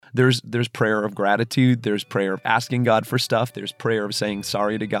There's prayer of gratitude, there's prayer of asking God for stuff, there's prayer of saying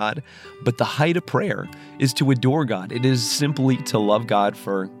sorry to God. But the height of prayer is to adore God. It is simply to love God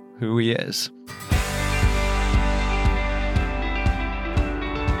for who He is.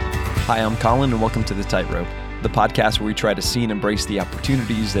 Hi, I'm Colin, and welcome to The Tightrope, the podcast where we try to see and embrace the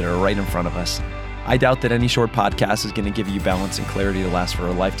opportunities that are right in front of us. I doubt that any short podcast is going to give you balance and clarity to last for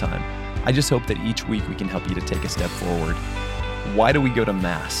a lifetime. I just hope that each week we can help you to take a step forward. Why do we go to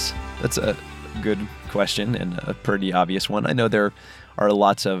Mass? That's a good question and a pretty obvious one. I know there are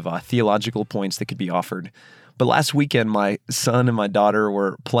lots of theological points that could be offered, but last weekend my son and my daughter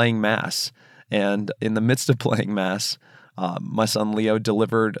were playing Mass, and in the midst of playing Mass, my son Leo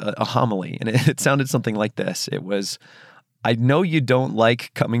delivered a homily, and it sounded something like this. It was, "I know you don't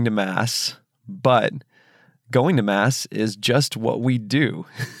like coming to Mass, but going to Mass is just what we do."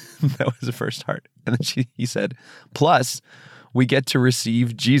 That was the first part. And then he said, "Plus, we get to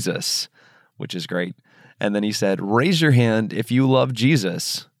receive Jesus," which is great. And then he said, "Raise your hand if you love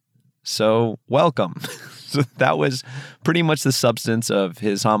Jesus. So welcome." So that was pretty much the substance of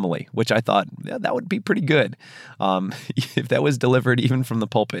his homily, which I thought, yeah, that would be pretty good if that was delivered even from the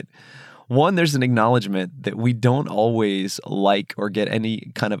pulpit. One, there's an acknowledgement that we don't always like or get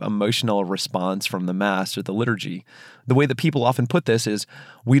any kind of emotional response from the Mass or the liturgy. The way that people often put this is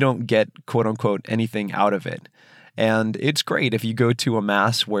we don't get, quote unquote, anything out of it. And it's great if you go to a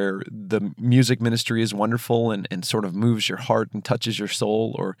Mass where the music ministry is wonderful and sort of moves your heart and touches your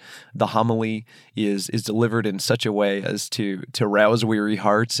soul, or the homily is delivered in such a way as to rouse weary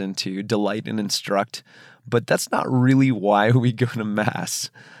hearts and to delight and instruct. But that's not really why we go to Mass.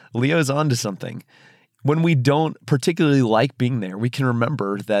 Leo's onto something. When we don't particularly like being there, we can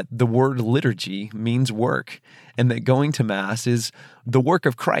remember that the word liturgy means work, and that going to Mass is the work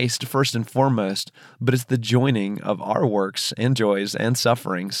of Christ first and foremost, but it's the joining of our works and joys and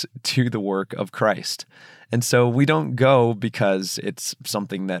sufferings to the work of Christ. And so we don't go because it's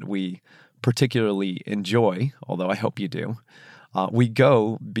something that we particularly enjoy, although I hope you do. We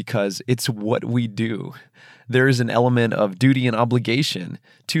go because it's what we do. There is an element of duty and obligation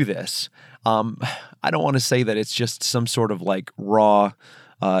to this. I don't want to say that it's just some sort of like raw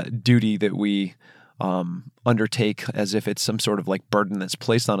duty that we undertake as if it's some sort of like burden that's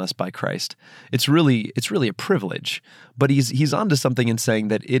placed on us by Christ. It's really a privilege. But he's onto something in saying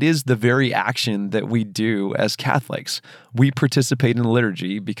that it is the very action that we do as Catholics. We participate in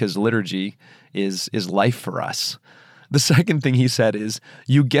liturgy because liturgy is life for us. The second thing he said is,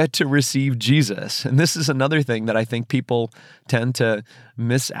 you get to receive Jesus. And this is another thing that I think people tend to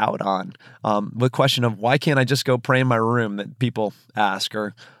miss out on. The question of, why can't I just go pray in my room, that people ask,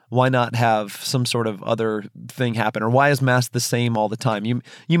 or why not have some sort of other thing happen? Or why is Mass the same all the time?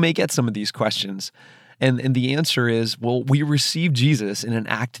 You may get some of these questions. And the answer is, well, we receive Jesus in an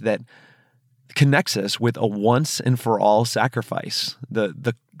act that connects us with a once and for all sacrifice.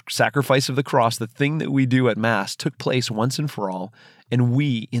 The sacrifice of the cross, the thing that we do at Mass, took place once and for all, and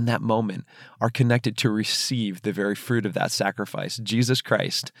we, in that moment, are connected to receive the very fruit of that sacrifice. Jesus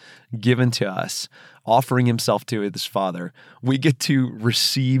Christ, given to us, offering himself to his Father. We get to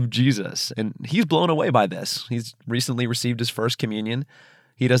receive Jesus, and he's blown away by this. He's recently received his first communion.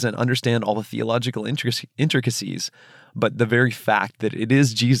 He doesn't understand all the theological intricacies, but the very fact that it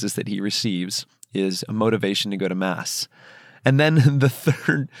is Jesus that he receives is a motivation to go to Mass. And then the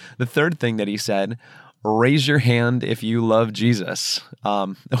third thing that he said, raise your hand if you love Jesus.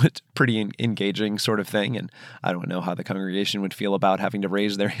 It's pretty engaging sort of thing, and I don't know how the congregation would feel about having to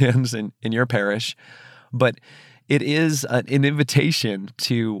raise their hands in your parish, but it is an invitation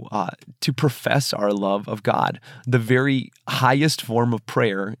to profess our love of God. The very highest form of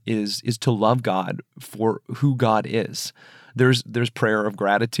prayer is to love God for who God is. There's prayer of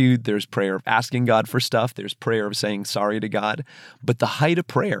gratitude, there's prayer of asking God for stuff, there's prayer of saying sorry to God, but the height of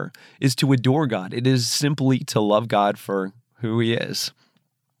prayer is to adore God. It is simply to love God for who he is.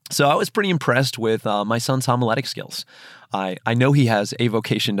 So I was pretty impressed with my son's homiletic skills. I know he has a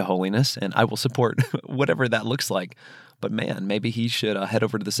vocation to holiness, and I will support whatever that looks like. But man, maybe he should head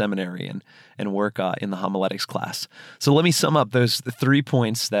over to the seminary and work in the homiletics class. So let me sum up those 3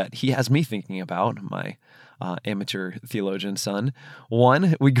 points that he has me thinking about, my amateur theologian son.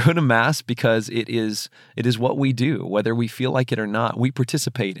 1, we go to Mass because it is what we do, whether we feel like it or not. We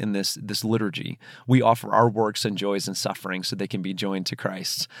participate in this liturgy. We offer our works and joys and sufferings so they can be joined to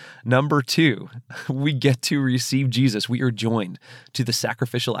Christ's. Number 2, we get to receive Jesus. We are joined to the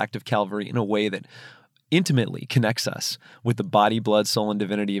sacrificial act of Calvary in a way that intimately connects us with the body, blood, soul, and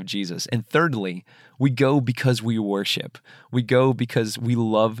divinity of Jesus. And thirdly, we go because we worship. We go because we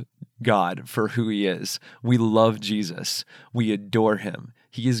love God for who he is. We love Jesus. We adore him.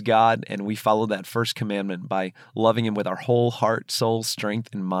 He is God, and we follow that first commandment by loving him with our whole heart, soul, strength,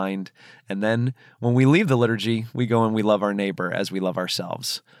 and mind. And then when we leave the liturgy, we go and we love our neighbor as we love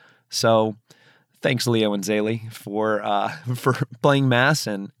ourselves. So thanks, Leo and Zaylee, for playing Mass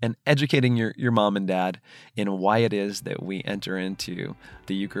and educating your mom and dad in why it is that we enter into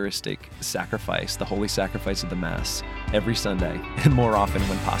the Eucharistic sacrifice, the holy sacrifice of the Mass, every Sunday and more often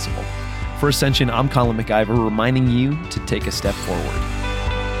when possible. For Ascension, I'm Colin McIver, reminding you to take a step forward.